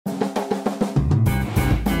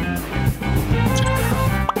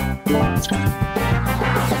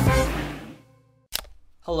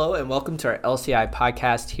Hello and welcome to our LCI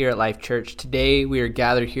podcast here at Life Church. Today we are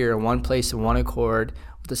gathered here in one place in one accord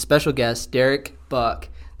with a special guest, Derrick, the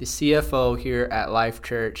CFO here at Life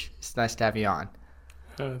Church. It's nice to have you on.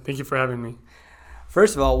 Thank you for having me.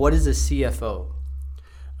 First of all, what is a CFO?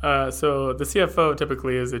 So the CFO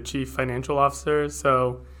typically is a chief financial officer.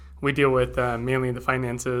 So we deal with mainly the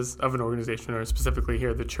finances of an organization, or specifically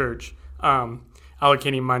here at the church,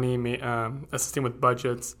 allocating money, assisting with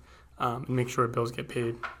budgets, and make sure bills get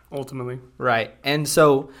paid ultimately. Right. And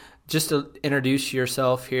so just to introduce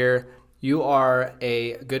yourself here, you are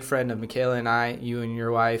a good friend of Michaela and I, you and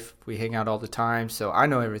your wife. We hang out all the time, so I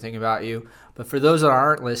know everything about you. But for those that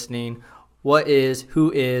aren't listening, what's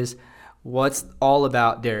all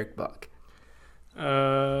about Derrick Buck?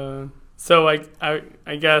 So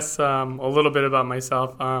I guess a little bit about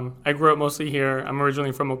myself. I grew up mostly here. I'm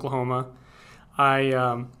originally from Oklahoma.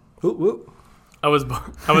 I was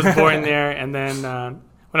born there, and then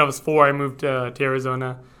when I was 4, I moved to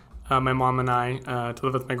Arizona. My mom and I to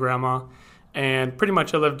live with my grandma, and pretty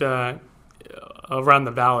much I lived around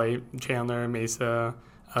the valley, Chandler, Mesa,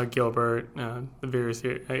 Gilbert, the various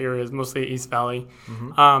areas, mostly East Valley.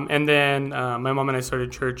 Mm-hmm. And then my mom and I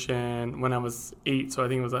started church when I was 8, so I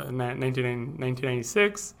think it was in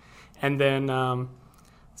 1996. And then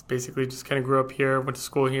basically just kind of grew up here, went to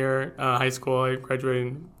school here, high school. I graduated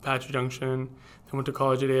in Patcher Junction, then went to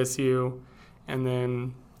college at ASU, and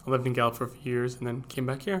then I lived in Gallup for a few years, and then came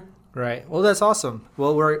back here. Right. Well, that's awesome.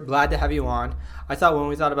 Well, we're glad to have you on. I thought when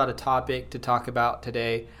we thought about a topic to talk about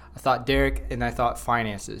today, I thought Derrick and I thought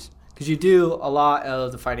finances, because you do a lot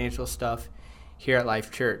of the financial stuff here at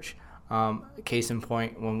Life Church. Case in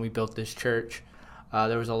point, when we built this church,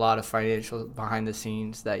 there was a lot of financial behind the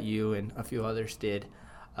scenes that you and a few others did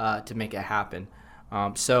to make it happen.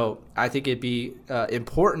 So I think it'd be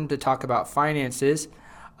important to talk about finances.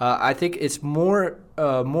 I think it's more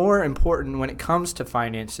important when it comes to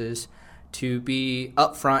finances to be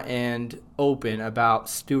upfront and open about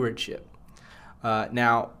stewardship.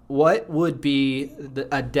 Now, what would be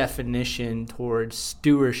a definition towards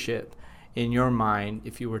stewardship in your mind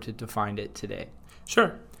if you were to define it today?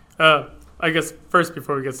 Sure. I guess first,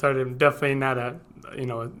 before we get started, I'm definitely not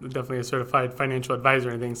definitely a certified financial advisor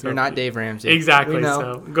or anything. So you're not Dave Ramsey. Exactly.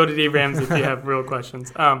 So go to Dave Ramsey if you have real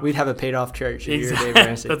questions. We'd have a paid-off church if you're Dave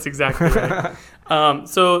Ramsey. That's exactly right.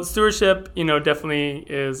 So stewardship, definitely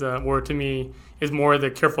is, or to me, is more the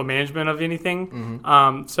careful management of anything.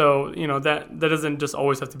 Mm-hmm. So, that doesn't just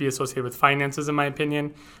always have to be associated with finances, in my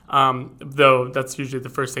opinion, though that's usually the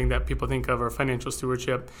first thing that people think of, or financial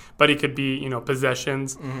stewardship. But it could be,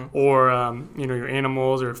 possessions, mm-hmm. or, your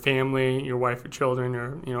animals or family, your wife or children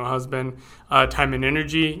or, husband, time and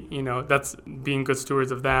energy, that's being good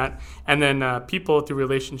stewards of that. And then people through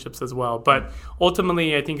relationships as well. But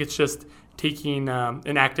ultimately, I think it's just taking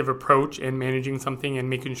an active approach and managing something and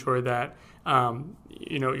making sure that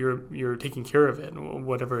you're taking care of it,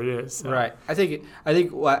 whatever it is. So. Right. I think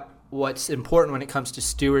what's important when it comes to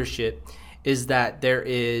stewardship is that there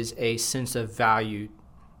is a sense of value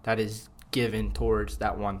that is given towards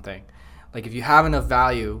that one thing. Like if you have enough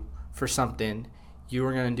value for something, you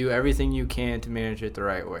are going to do everything you can to manage it the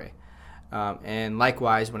right way. And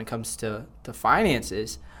likewise, when it comes to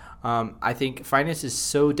finances, I think finance is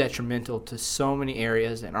so detrimental to so many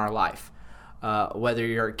areas in our life. Whether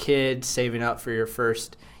you're a kid saving up for your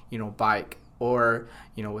first, bike, or,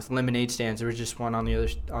 with lemonade stands. There was just one on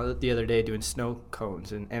the other day doing snow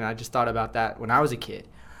cones. And I just thought about that when I was a kid,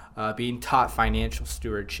 being taught financial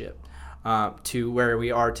stewardship, to where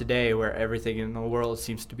we are today, where everything in the world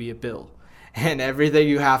seems to be a bill and everything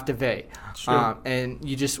you have to pay. Sure. And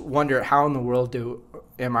you just wonder, how in the world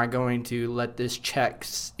am I going to let this check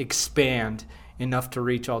expand enough to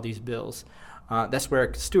reach all these bills? That's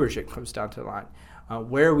where stewardship comes down to the line.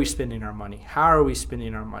 Where are we spending our money? How are we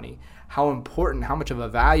spending our money? How much of a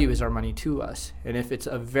value is our money to us? And if it's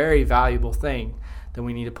a very valuable thing, then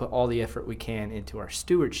we need to put all the effort we can into our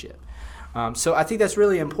stewardship. So I think that's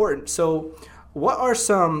really important. So what are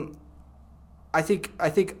some, I think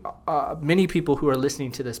many people who are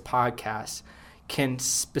listening to this podcast can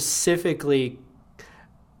specifically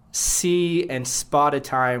see and spot a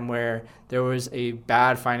time where there was a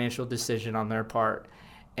bad financial decision on their part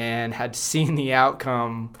and had seen the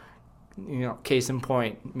outcome, case in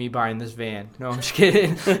point, me buying this van. No, I'm just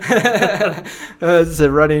kidding. It's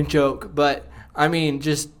a running joke. But, I mean,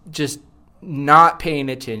 just not paying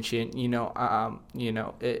attention, all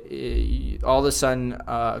of a sudden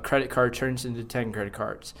a credit card turns into 10 credit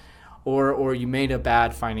cards. Or you made a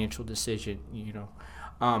bad financial decision,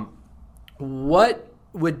 What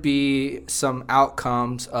would be some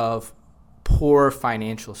outcomes of poor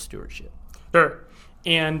financial stewardship? Sure.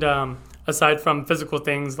 And aside from physical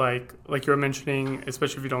things like you were mentioning,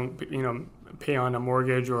 especially if you don't pay on a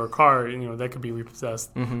mortgage or a car, that could be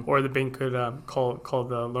repossessed, or the bank could call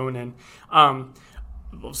the loan in.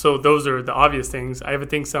 So those are the obvious things. I would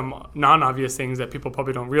think some non-obvious things that people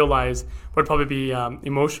probably don't realize would probably be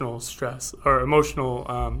emotional stress or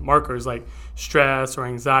emotional markers like stress or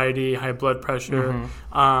anxiety, high blood pressure,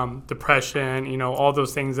 depression, all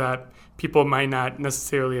those things that people might not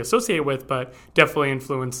necessarily associate with, but definitely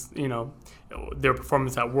influence, their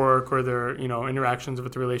performance at work or their, interactions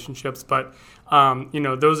with the relationships. But,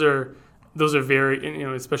 those are very,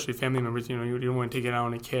 especially family members, you don't want to take it out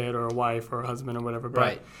on a kid or a wife or a husband or whatever. But,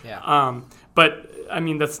 right, yeah. But,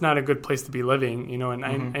 that's not a good place to be living, and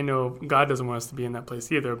I know God doesn't want us to be in that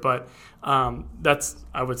place either. But that's,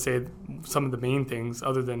 I would say, some of the main things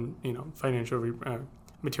other than, financial,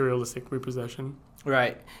 materialistic repossession.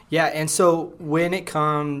 Right. Yeah, and so when it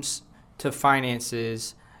comes to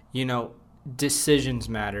finances, decisions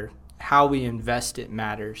matter. How we invest it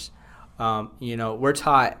matters. We're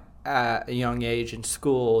taught at a young age in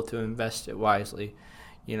school to invest it wisely.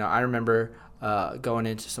 I remember going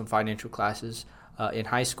into some financial classes in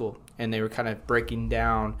high school, and they were kind of breaking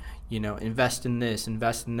down, invest in this,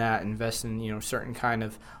 invest in that, invest in, certain kind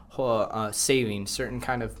of savings, certain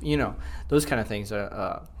kind of, those kind of things.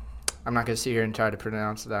 I'm not going to sit here and try to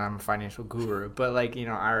pronounce that I'm a financial guru, but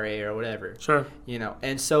IRA or whatever. Sure.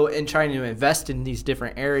 And so in trying to invest in these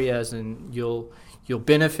different areas, and you'll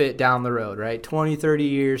benefit down the road, right? 20, 30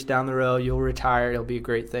 years down the road, you'll retire. It'll be a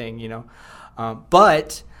great thing,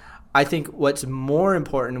 But I think what's more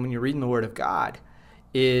important when you're reading the Word of God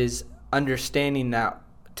is understanding that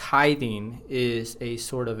tithing is a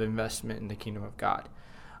sort of investment in the kingdom of God.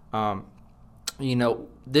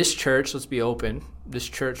 This church, let's be open, this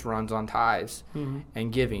church runs on tithes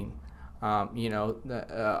and giving. A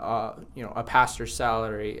pastor's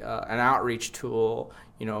salary, an outreach tool,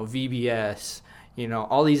 VBS,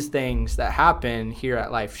 all these things that happen here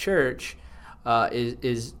at Life Church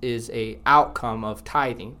is a outcome of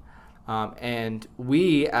tithing. And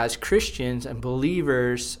we as Christians and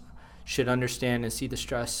believers should understand and see the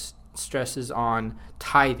stresses on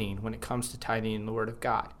tithing when it comes to tithing in the Word of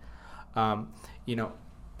God.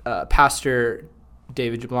 Pastor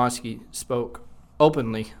David Jablonski spoke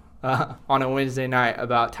openly on a Wednesday night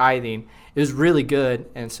about tithing. It was really good,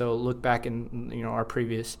 and so look back in our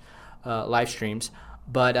previous live streams.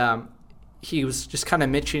 But he was just kind of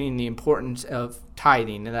mentioning the importance of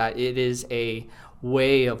tithing, and that it is a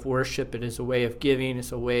way of worship, it is a way of giving,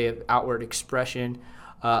 it's a way of outward expression,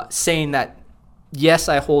 saying that, yes,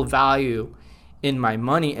 I hold value in my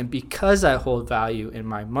money, and because I hold value in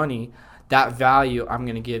my money, that value I'm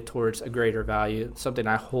going to give towards a greater value, something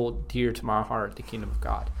I hold dear to my heart, the kingdom of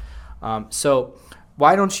God. So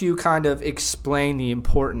why don't you kind of explain the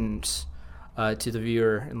importance to the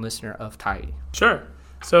viewer and listener of tithing? Sure.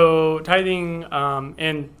 So tithing,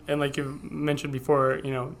 and like you mentioned before,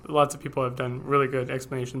 lots of people have done really good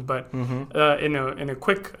explanations. But in a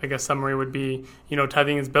quick, I guess, summary would be,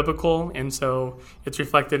 tithing is biblical, and so it's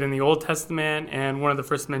reflected in the Old Testament. And one of the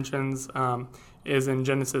first mentions is in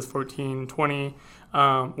Genesis 14:20,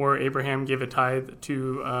 where Abraham gave a tithe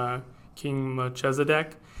to King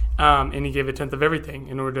Melchizedek, and he gave a tenth of everything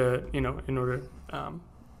in order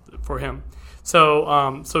for him.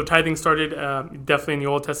 So tithing started definitely in the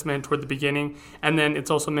Old Testament toward the beginning, and then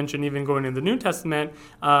it's also mentioned even going into the New Testament.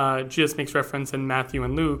 Jesus makes reference in Matthew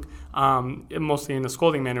and Luke, mostly in a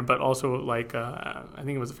scolding manner, but also I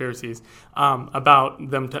think it was the Pharisees,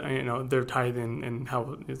 about them, their tithe and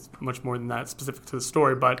how it's much more than that specific to the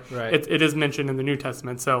story. But right. it is mentioned in the New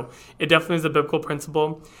Testament, so it definitely is a biblical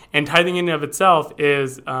principle. And tithing in and of itself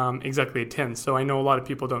is exactly a tenth. So I know a lot of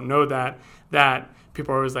people don't know that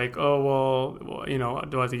people are always like, oh, well,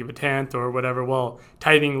 do I have to give a tenth or whatever? Well,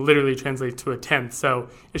 tithing literally translates to a tenth. So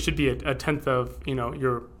it should be a tenth of,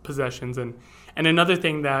 your possessions. And another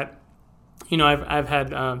thing that, I've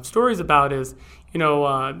had stories about is,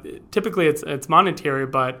 typically it's monetary,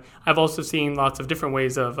 but I've also seen lots of different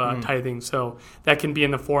ways of tithing. So that can be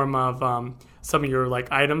in the form of some of your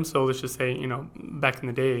items. So let's just say, back in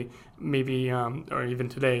the day, maybe, or even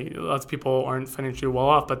today, lots of people aren't financially well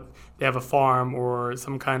off, but they have a farm or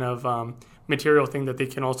some kind of material thing that they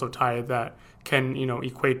can also tithe that can,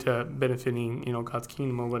 equate to benefiting, God's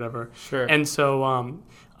kingdom or whatever. Sure. And so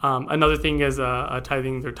another thing is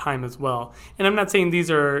tithing their time as well. And I'm not saying these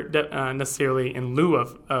are necessarily in lieu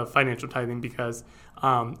of financial tithing, because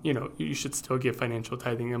you should still give financial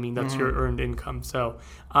tithing. I mean, that's your earned income. So,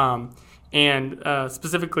 and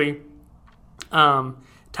specifically,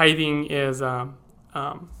 Tithing is, well,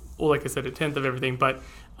 like I said, a tenth of everything. But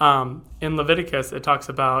in Leviticus, it talks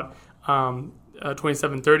about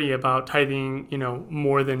 27:30 about tithing,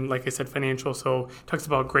 more than, like I said, financial. So it talks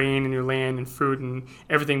about grain and your land and fruit and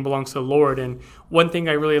everything belongs to the Lord. And one thing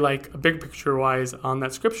I really like, big picture wise, on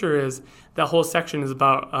that scripture is that whole section is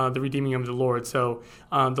about the redeeming of the Lord. So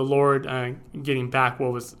the Lord getting back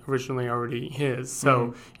what was originally already His.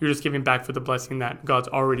 So you're just giving back for the blessing that God's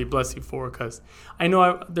already blessed you for. Because I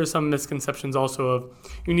know there's some misconceptions also of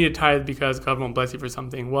you need to tithe because God won't bless you for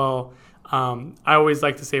something. Well, I always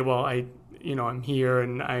like to say, well, I'm here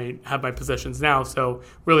and I have my possessions now. So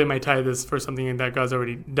really my tithe is for something that God's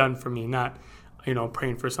already done for me, not,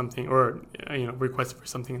 praying for something or, requesting for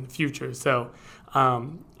something in the future. So,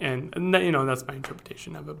 and that, that's my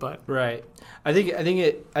interpretation of it, but. Right. I think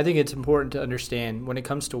it's important to understand when it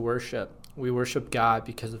comes to worship, we worship God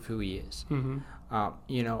because of who He is.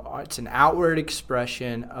 It's an outward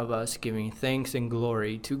expression of us giving thanks and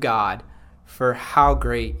glory to God for how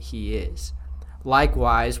great He is.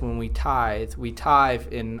 Likewise, when we tithe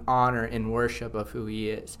in honor and worship of who He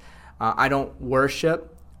is. I don't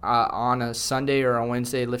worship on a Sunday or a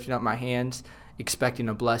Wednesday lifting up my hands expecting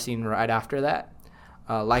a blessing right after that.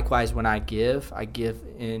 Likewise, when I give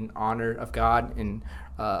in honor of God in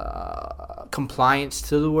compliance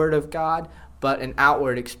to the Word of God, but an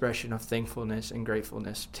outward expression of thankfulness and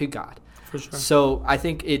gratefulness to God. For sure. So I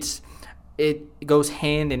think it goes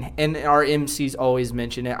hand in, and our MCs always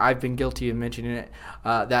mention it. I've been guilty of mentioning it,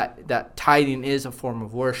 that tithing is a form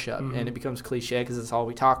of worship, and it becomes cliche because it's all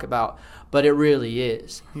we talk about, but it really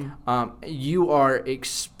is. You are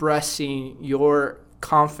expressing your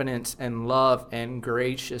confidence and love and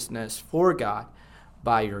graciousness for God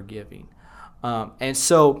by your giving. And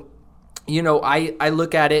so, I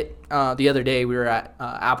look at it, the other day we were at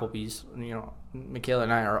Applebee's, Michaela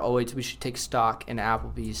and I are always, we should take stock in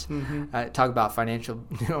Applebee's, talk about financial,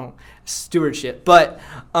 stewardship. But,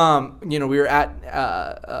 we were at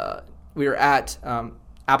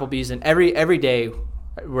Applebee's, and every day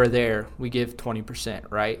we're there, we give 20%,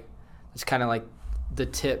 right? It's kind of like the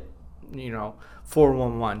tip,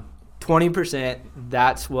 411, 20%.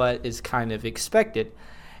 That's what is kind of expected.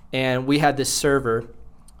 And we had this server.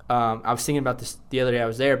 I was thinking about this the other day I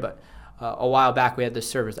was there, but a while back we had this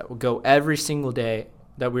server that would go every single day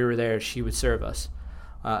that we were there. She would serve us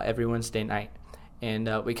every Wednesday night,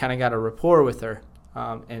 and we kind of got a rapport with her,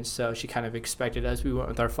 and so she kind of expected us. We went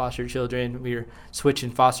with our foster children. We were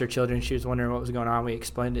switching foster children. She was wondering what was going on. We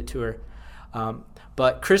explained it to her,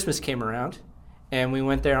 but Christmas came around, and we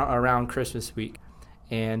went there around Christmas week,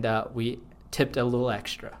 and we tipped a little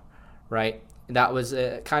extra, right? That was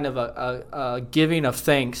kind of a giving of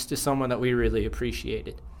thanks to someone that we really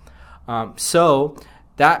appreciated. So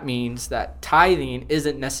that means that tithing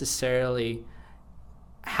isn't necessarily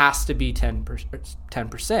has to be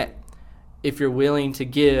 10%. If you're willing to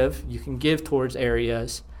give, you can give towards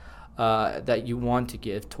areas that you want to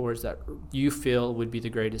give towards that you feel would be the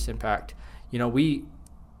greatest impact. We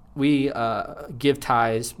give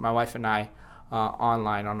tithes, my wife and I,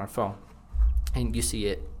 online on our phone, and you see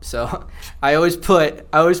it. So I always put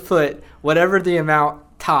whatever the amount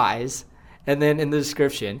tithes, and then in the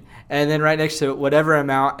description, and then right next to it, whatever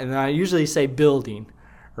amount, and then I usually say building,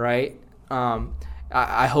 right?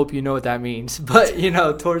 I hope you know what that means, but,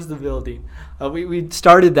 towards the building. We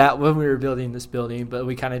started that when we were building this building, but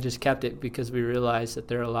we kind of just kept it because we realized that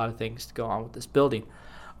there are a lot of things to go on with this building.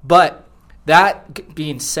 But that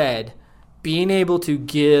being said, being able to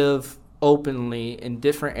give openly in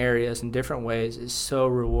different areas, in different ways, is so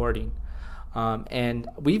rewarding. And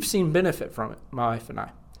we've seen benefit from it, my wife and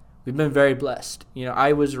I. We've been very blessed.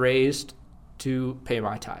 I was raised to pay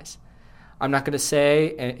my tithes. I'm not going to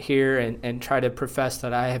say here and try to profess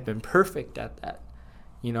that I have been perfect at that.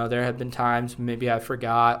 There have been times maybe I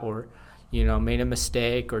forgot or, made a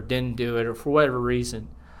mistake or didn't do it or for whatever reason.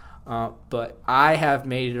 But I have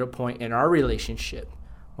made it a point in our relationship,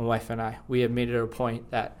 my wife and I, we have made it a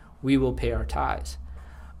point that we will pay our tithes.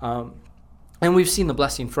 And we've seen the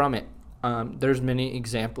blessing from it. There's many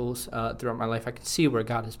examples throughout my life I can see where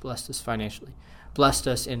God has blessed us financially, blessed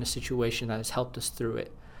us in a situation that has helped us through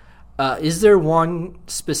it. Is there one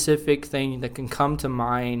specific thing that can come to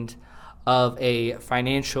mind of a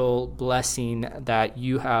financial blessing that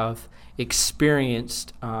you have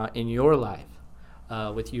experienced in your life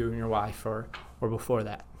with you and your wife or before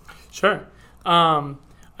that? Sure.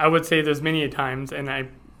 I would say there's many times, and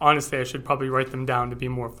honestly, I should probably write them down to be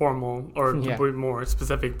more formal or to be more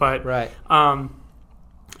specific. But right.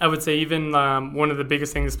 I would say even one of the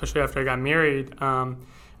biggest things, especially after I got married,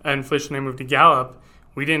 and Felicia and I moved to Gallup,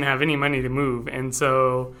 we didn't have any money to move. And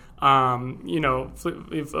so, Felicia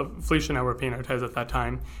and I were paying our tithes at that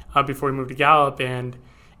time before we moved to Gallup, and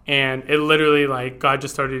it literally, like, God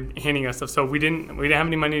just started handing us stuff. So we didn't have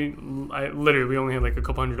any money. We only had like a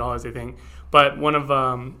couple $100s, I think. But one of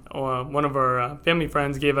our family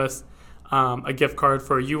friends gave us a gift card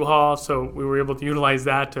for a U-Haul, so we were able to utilize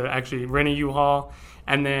that to actually rent a U-Haul.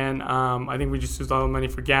 And then I think we just used all the money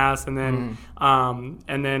for gas, and then I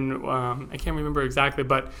can't remember exactly,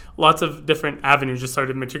 but lots of different avenues just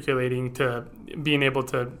started matriculating to being able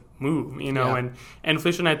to move, and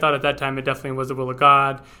Felicia and I thought at that time it definitely was the will of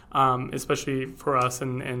God, especially for us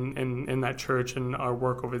and in that church and our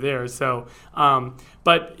work over there. So,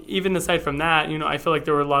 but even aside from that, I feel like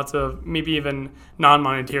there were lots of maybe even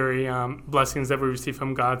non-monetary blessings that we received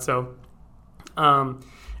from God. So,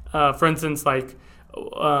 for instance, like,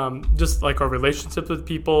 just like our relationships with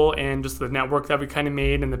people and just the network that we kind of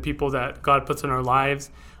made and the people that God puts in our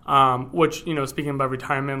lives, which, speaking about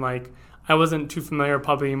retirement, like, I wasn't too familiar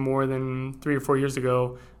probably more than 3 or 4 years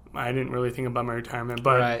ago. I didn't really think about my retirement,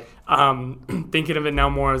 but right. Thinking of it now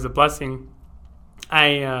more as a blessing,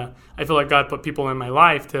 I feel like God put people in my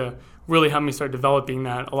life to really help me start developing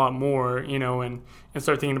that a lot more, and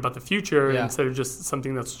start thinking about the future instead of just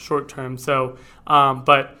something that's short term. So,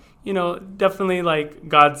 but definitely, like,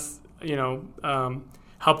 God's,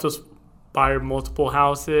 helped us buy multiple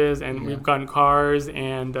houses, and we've gotten cars,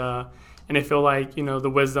 and I feel like,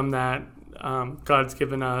 the wisdom that God's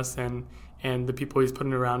given us and the people He's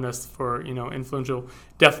putting around us for, influential,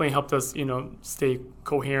 definitely helped us, stay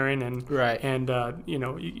coherent and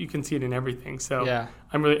you can see it in everything. So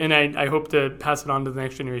I'm really, and I hope to pass it on to the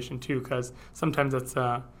next generation too, because sometimes that's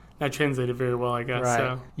not translated very well, I guess. Right.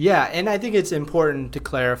 So. Yeah, and I think it's important to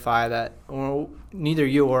clarify that neither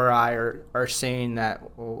you or I are saying that,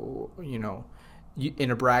 in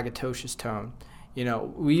a braggadocious tone.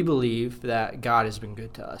 We believe that God has been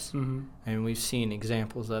good to us, and we've seen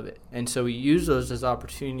examples of it. And so we use those as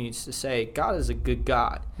opportunities to say, God is a good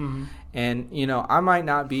God. And, I might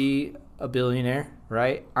not be a billionaire,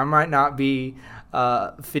 right? I might not be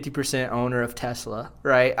 50% owner of Tesla,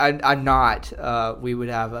 right? I'm not. We would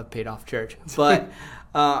have a paid-off church. But,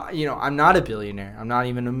 I'm not a billionaire. I'm not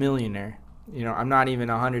even a millionaire. I'm not even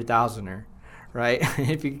a 100,000er. Right,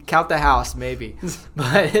 if you count the house, maybe,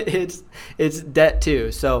 but it's debt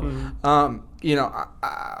too. So,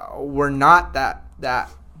 we're not that,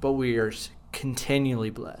 but we are continually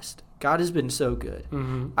blessed. God has been so good.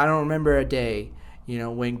 I don't remember a day,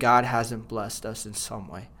 when God hasn't blessed us in some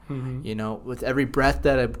way. With every breath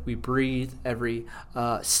that we breathe, every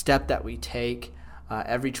step that we take,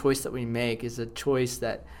 every choice that we make is a choice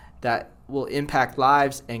that will impact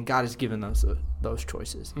lives, and God has given those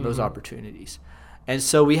choices, those opportunities. And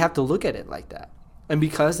so we have to look at it like that. And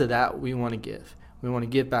because of that, we want to give. We want to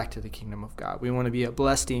give back to the kingdom of God. We want to be a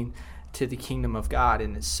blessing to the kingdom of God,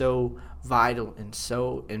 and it's so vital and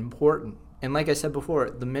so important. And like I said before,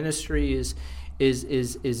 the ministry is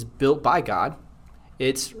built by God.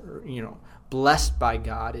 It's blessed by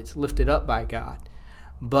God. It's lifted up by God.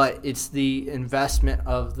 But it's the investment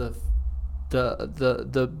of the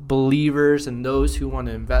believers and those who want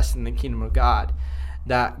to invest in the kingdom of God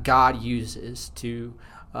that God uses to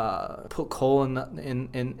put coal in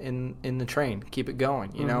the train, keep it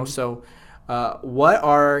going. So what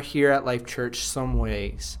are here at Life Church some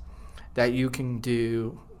ways that you can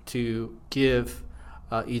do to give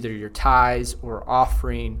either your tithes or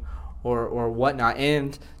offering or whatnot?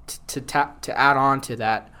 And to add on to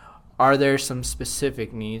that, are there some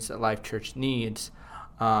specific needs that Life Church needs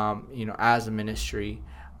as a ministry,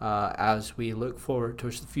 as we look forward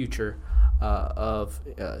towards the future of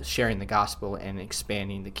sharing the gospel and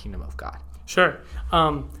expanding the kingdom of God? Sure.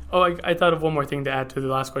 I thought of one more thing to add to the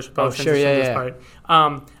last question. Sure. Yeah. Part.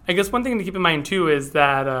 I guess one thing to keep in mind too is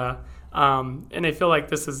that, and I feel like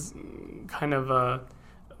this is kind of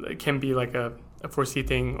it can be like a foresee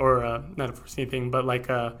thing, or not a foresee thing, but like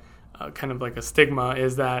a kind of like a stigma,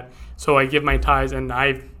 is that, so I give my tithes, and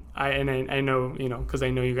I know, because I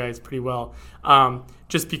know you guys pretty well.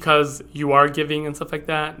 Just because you are giving and stuff like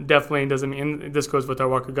that definitely doesn't mean, and this goes with our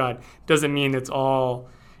walk with God, doesn't mean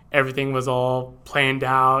everything was all planned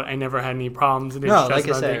out. I never had any problems. No, like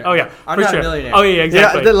I said, I'm not a millionaire. Oh yeah,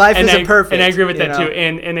 exactly. The life isn't perfect. And I agree with that too.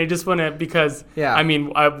 And I just want to, because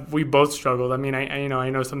we both struggled. I mean, I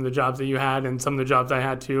know some of the jobs that you had and some of the jobs I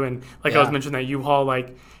had too. And like I was mentioning that U-Haul,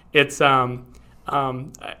 like it's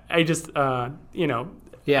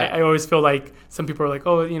I always feel like some people are like,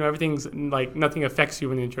 everything's like, nothing affects you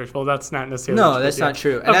when you're in church. Well, that's not necessarily true. No, that's not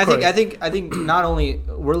true. And I think not only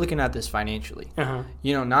we're looking at this financially,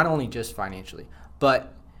 not only just financially,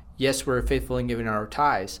 but yes, we're faithful in giving our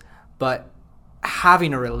tithes, but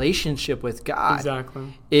having a relationship with God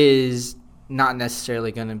is not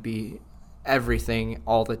necessarily going to be everything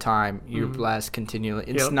all the time. You're blessed continually.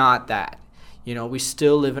 It's not that. We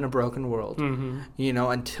still live in a broken world.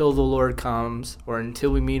 Until the Lord comes or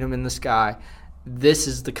until we meet him in the sky, this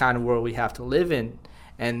is the kind of world we have to live in.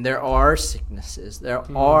 And there are sicknesses. There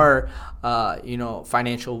are,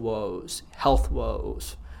 financial woes, health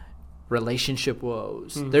woes, relationship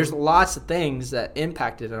woes. There's lots of things that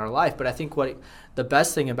impacted in our life. But I think the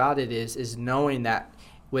best thing about it is knowing that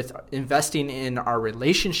with investing in our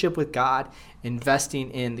relationship with God,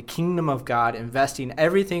 investing in the kingdom of God, investing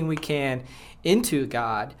everything we can into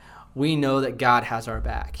God, we know that God has our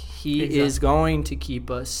back. He is going to keep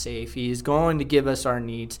us safe. He is going to give us our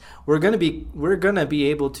needs. We're going to be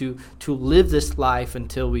able to live this life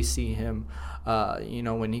until we see him,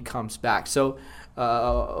 when he comes back. So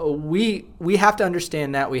we have to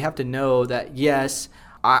understand that. We have to know that, yes,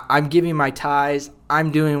 I'm giving my tithes.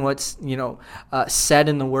 I'm doing what's said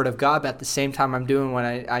in the Word of God, but at the same time, I'm doing what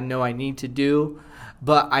I know I need to do.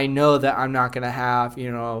 But I know that I'm not going to have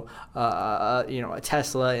a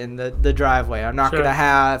Tesla in the driveway. I'm not going to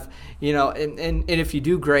have and if you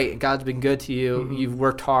do great, God's been good to you. You've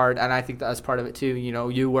worked hard, and I think that's part of it too.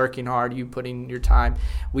 You working hard, you putting your time.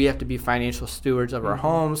 We have to be financial stewards of our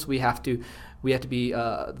homes. We have to be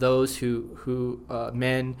those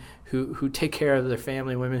men who take care of their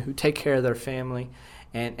family, women who take care of their family,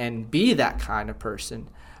 and be that kind of person.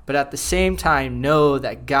 But at the same time, know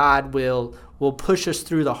that God will push us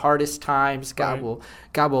through the hardest times. God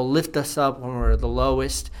will lift us up when we're the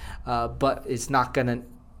lowest. But it's not going to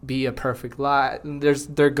be a perfect life.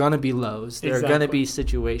 There are going to be lows. There are going to be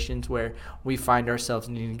situations where we find ourselves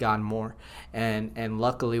needing God more. And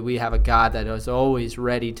luckily, we have a God that is always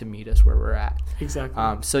ready to meet us where we're at.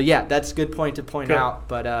 Exactly. So yeah, that's a good point to point out.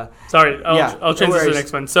 But sorry, I'll change this to the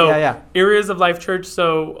next one. So areas of Life Church.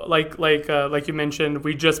 So like you mentioned,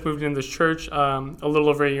 we just moved into this church a little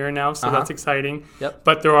over a year now. So that's exciting. Yep.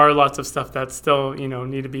 But there are lots of stuff that still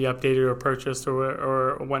need to be updated or purchased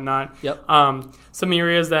or whatnot. Yep. Some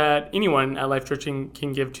areas that anyone at Life Church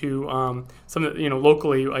can give to. Some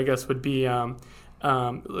locally, I guess, would be.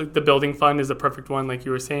 Like the building fund is a perfect one, like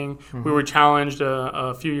you were saying. We were challenged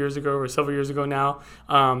a few years ago or several years ago now.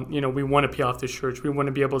 We want to pay off this church. We want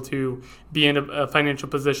to be able to be in a financial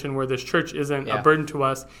position where this church isn't a burden to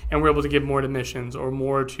us, and we're able to give more to missions or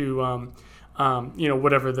more to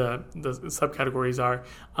whatever the subcategories are,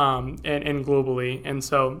 and globally. And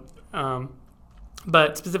so,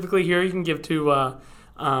 but specifically here, you can give to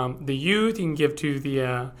the youth. You can give to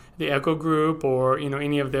the Echo group or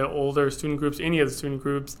any of the older student groups, any of the student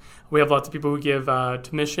groups. We have lots of people who give to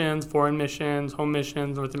missions, foreign missions, home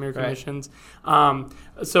missions, North American missions.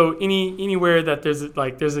 So anywhere that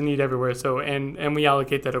there's a need everywhere. So and we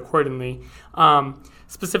allocate that accordingly.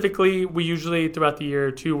 Specifically, we usually throughout the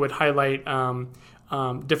year too would highlight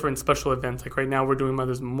different special events. Like right now, we're doing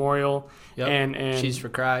Mother's Memorial and She's for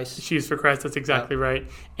Christ. She's for Christ. That's exactly right.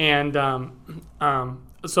 And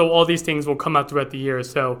so all these things will come out throughout the year.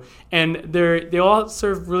 So and they all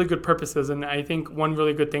serve really good purposes. And I think one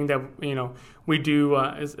really good thing that we do,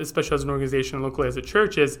 especially as an organization and locally as a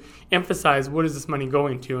church, is emphasize what is this money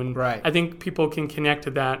going to. And I think people can connect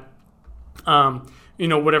to that.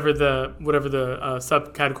 Whatever the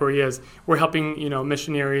subcategory is, we're helping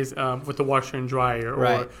missionaries with the washer and dryer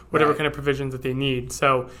or whatever kind of provisions that they need.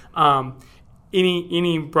 So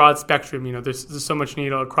any broad spectrum, there's so much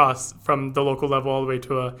need across from the local level all the way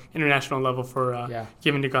to a international level for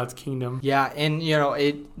giving to God's kingdom. Yeah, and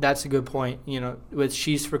that's a good point. With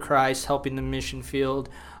She's for Christ, helping the mission field,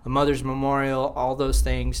 a Mother's Memorial, all those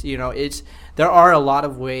things. There are a lot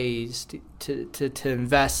of ways to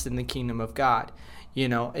invest in the kingdom of God.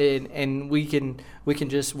 And we can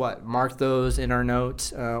just mark those in our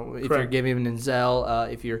notes. If you're giving in Zelle,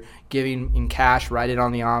 if you're giving in cash, write it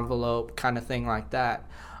on the envelope, kind of thing like that.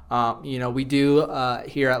 We do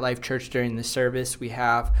here at Life Church during the service, we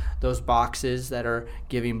have those boxes that are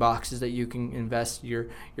giving boxes that you can invest your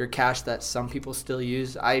cash that some people still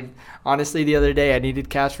use. Honestly, the other day I needed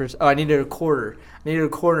cash I needed a quarter.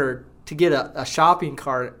 To get a shopping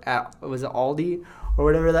cart at, was it Aldi? Or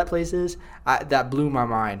whatever that place is, that blew my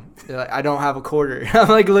mind. I don't have a quarter. I'm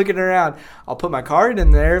looking around. I'll put my card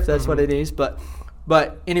in there if that's what it is. But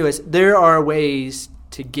anyways, there are ways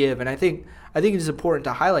to give, and I think it is important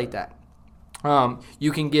to highlight that.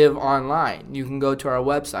 You can give online. You can go to our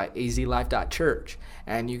website, azlife.church,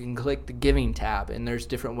 and you can click the giving tab, and there's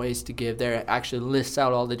different ways to give there. It actually lists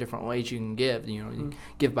out all the different ways you can give. You can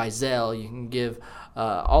give by Zelle. You can give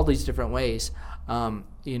all these different ways. And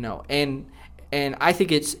And I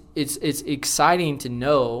think it's exciting to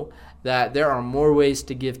know that there are more ways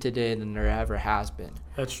to give today than there ever has been.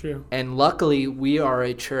 That's true. And luckily, we are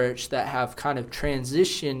a church that have kind of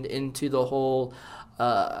transitioned into the whole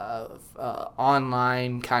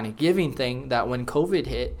online kind of giving thing, that when COVID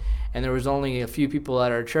hit and there was only a few people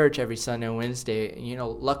at our church every Sunday and Wednesday,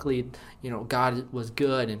 luckily, God was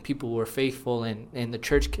good and people were faithful, and the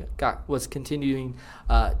church was continuing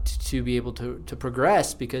to be able to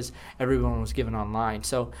progress because everyone was given online.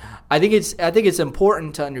 So I think it's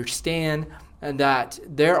important to understand that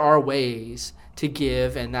there are ways to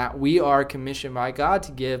give, and that we are commissioned by God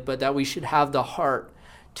to give, but that we should have the heart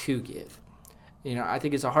to give. I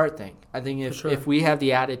think it's a heart thing. I think if we have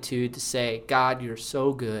the attitude to say, God, you're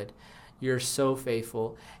so good, you're so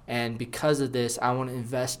faithful, and because of this, I want to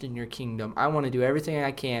invest in your kingdom. I want to do everything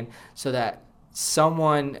I can so that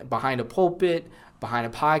someone behind a pulpit, behind a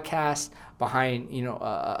podcast, behind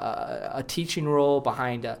a teaching role,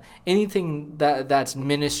 behind anything that's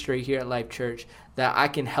ministry here at Life Church, that I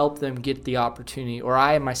can help them get the opportunity, or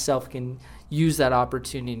I myself can use that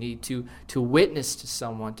opportunity to witness to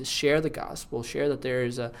someone, to share the gospel, share that there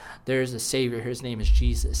is a Savior. His name is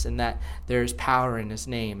Jesus, and that there is power in His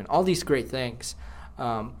name, and all these great things.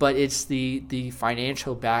 But it's the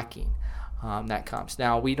financial backing that comes.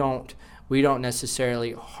 Now we don't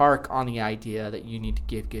necessarily hark on the idea that you need to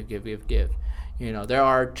give. There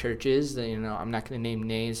are churches that, I'm not going to name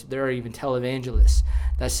names. There are even televangelists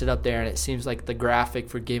that sit up there, and it seems like the graphic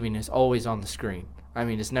for giving is always on the screen. I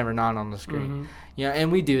mean, it's never not on the screen. Mm-hmm.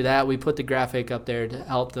 And we do that. We put the graphic up there to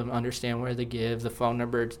help them understand where to give, the phone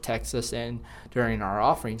number to text us in during our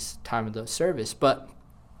offerings time of the service. But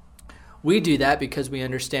we do that because we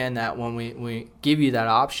understand that when we give you that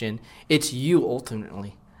option, it's you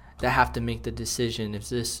ultimately that have to make the decision. Is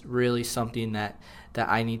this really something that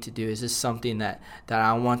I need to do? Is this something that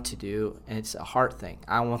I want to do? And it's a heart thing.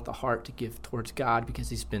 I want the heart to give towards God because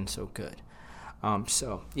He's been so good.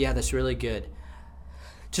 That's really good.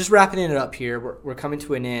 Just wrapping it up here, we're coming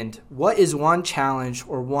to an end. What is one challenge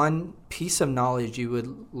or one piece of knowledge you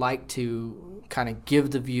would like to kind of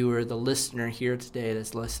give the viewer, the listener here today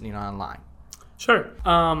that's listening online? Sure.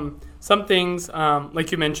 Some things,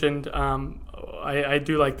 like you mentioned, I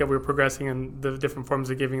do like that we're progressing in the different forms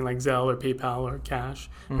of giving, like Zelle or PayPal or cash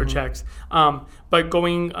or checks. But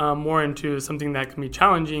going more into something that can be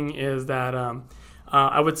challenging is that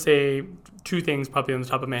I would say two things probably on the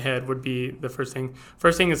top of my head would be the first thing.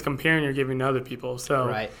 First thing is comparing your giving to other people. So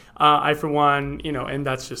right. I, for one, and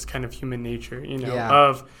that's just kind of human nature,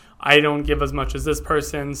 of I don't give as much as this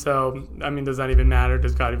person. So, does that even matter?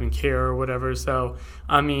 Does God even care or whatever? So,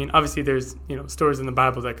 obviously there's, stories in the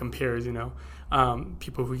Bible that compares,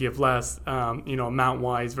 people who give less,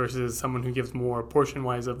 amount-wise versus someone who gives more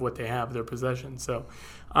portion-wise of what they have, their possessions. So,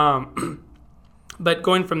 but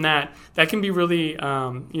going from that can be really,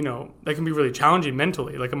 challenging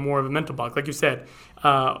mentally, like more of a mental block. Like you said,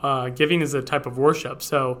 giving is a type of worship.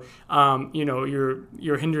 So,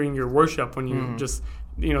 you're hindering your worship when you just,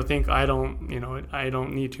 think I don't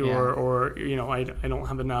need to, or I don't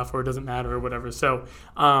have enough, or it doesn't matter or whatever. So,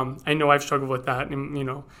 I know I've struggled with that, and,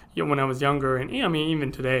 when I was younger, and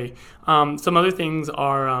even today. Some other things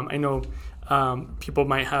are, I know people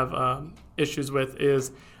might have issues with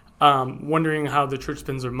is, wondering how the church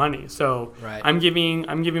spends their money. So right. I'm giving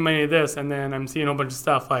money to this, and then I'm seeing a whole bunch of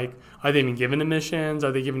stuff like, are they even giving to missions?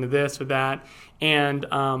 Are they giving to this or that? And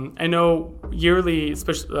I know yearly,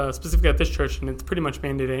 specifically at this church, and it's pretty much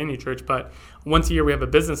mandated at any church, but once a year we have a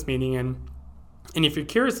business meeting, and if you're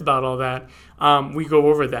curious about all that, we go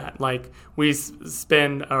over that. Like, we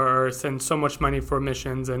spend or send so much money for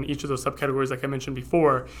missions and each of those subcategories, like I mentioned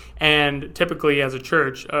before. And typically, as a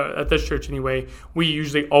church, at this church anyway, we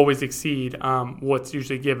usually always exceed what's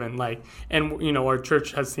usually given. Our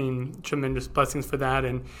church has seen tremendous blessings for that,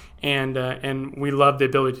 and we love the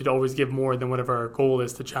ability to always give more than whatever our goal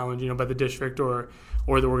is to challenge, by the district or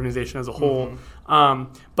the organization as a whole.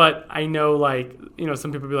 But I know,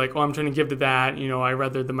 some people be like, oh, I'm trying to give to that. I'd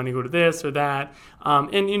rather the money go to this or that.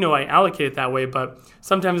 I allocate it that way, but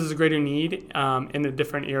sometimes there's a greater need in a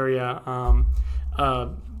different area.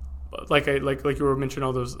 Like you were mentioning,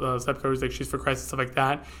 all those subcategories like Shoes for Christ and stuff like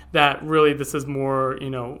that, that really this is more,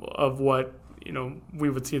 of what, we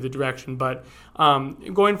would see the direction. But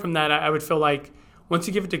going from that, I would feel like once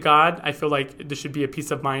you give it to God, I feel like there should be a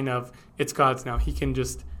peace of mind of it's God's now. He can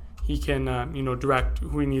direct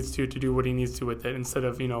who He needs to do what He needs to with it, instead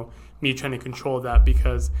of, me trying to control that,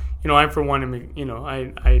 because, I for one,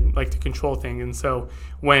 I like to control things. And so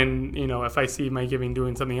when, if I see my giving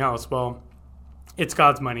doing something else, well, it's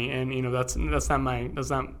God's money, and, that's not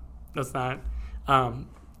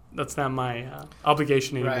that's not my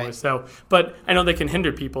obligation anymore. Right. So, but I know they can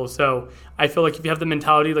hinder people. So I feel like if you have the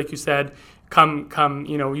mentality, like you said, come,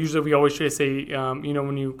 usually we always try to say,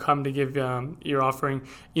 when you come to give your offering,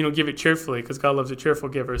 give it cheerfully because God loves a cheerful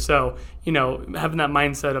giver. So, having that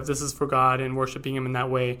mindset of this is for God and worshiping him in that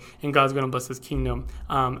way, and God's going to bless his kingdom,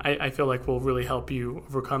 I feel like will really help you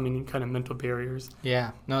overcome any kind of mental barriers.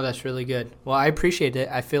 Yeah, no, that's really good. Well, I appreciate it.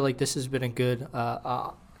 I feel like this has been a good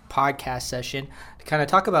podcast session to kind of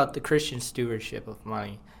talk about the Christian stewardship of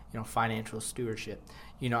money, financial stewardship.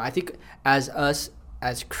 I think as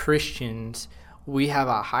Christians, we have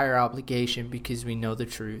a higher obligation because we know the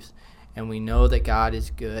truth and we know that God is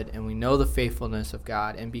good and we know the faithfulness of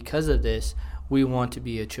God. And because of this, we want to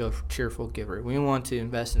be a cheerful giver. We want to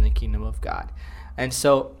invest in the kingdom of God. And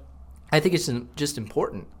so I think it's just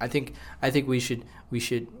important. I think we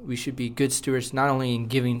should be good stewards, not only in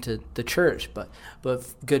giving to the church, but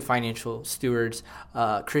good financial stewards,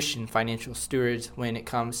 Christian financial stewards when it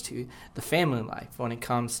comes to the family life, when it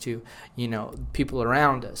comes to people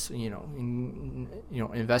around us,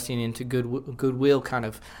 investing into goodwill kind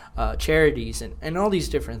of charities and all these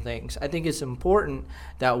different things. I think it's important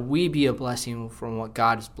that we be a blessing from what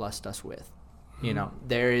God has blessed us with.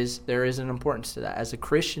 There is an importance to that. As a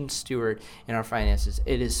Christian steward in our finances,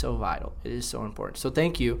 it is so vital. It is so important. So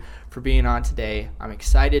thank you for being on today. I'm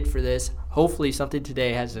excited for this. Hopefully something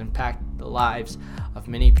today has impacted the lives of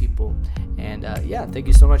many people. And thank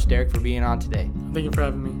you so much, Derrick, for being on today. Thank you for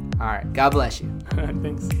having me. All right. God bless you.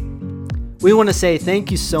 Thanks. We want to say thank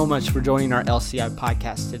you so much for joining our LCI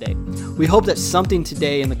podcast today. We hope that something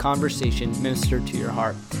today in the conversation ministered to your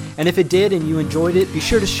heart. And if it did and you enjoyed it, be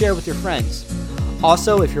sure to share with your friends.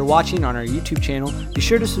 Also, if you're watching on our YouTube channel, be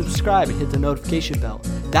sure to subscribe and hit the notification bell.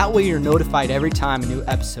 That way you're notified every time a new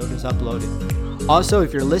episode is uploaded. Also,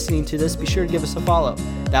 if you're listening to this, be sure to give us a follow.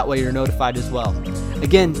 That way you're notified as well.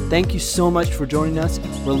 Again, thank you so much for joining us.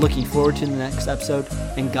 We're looking forward to the next episode,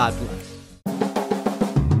 and God bless.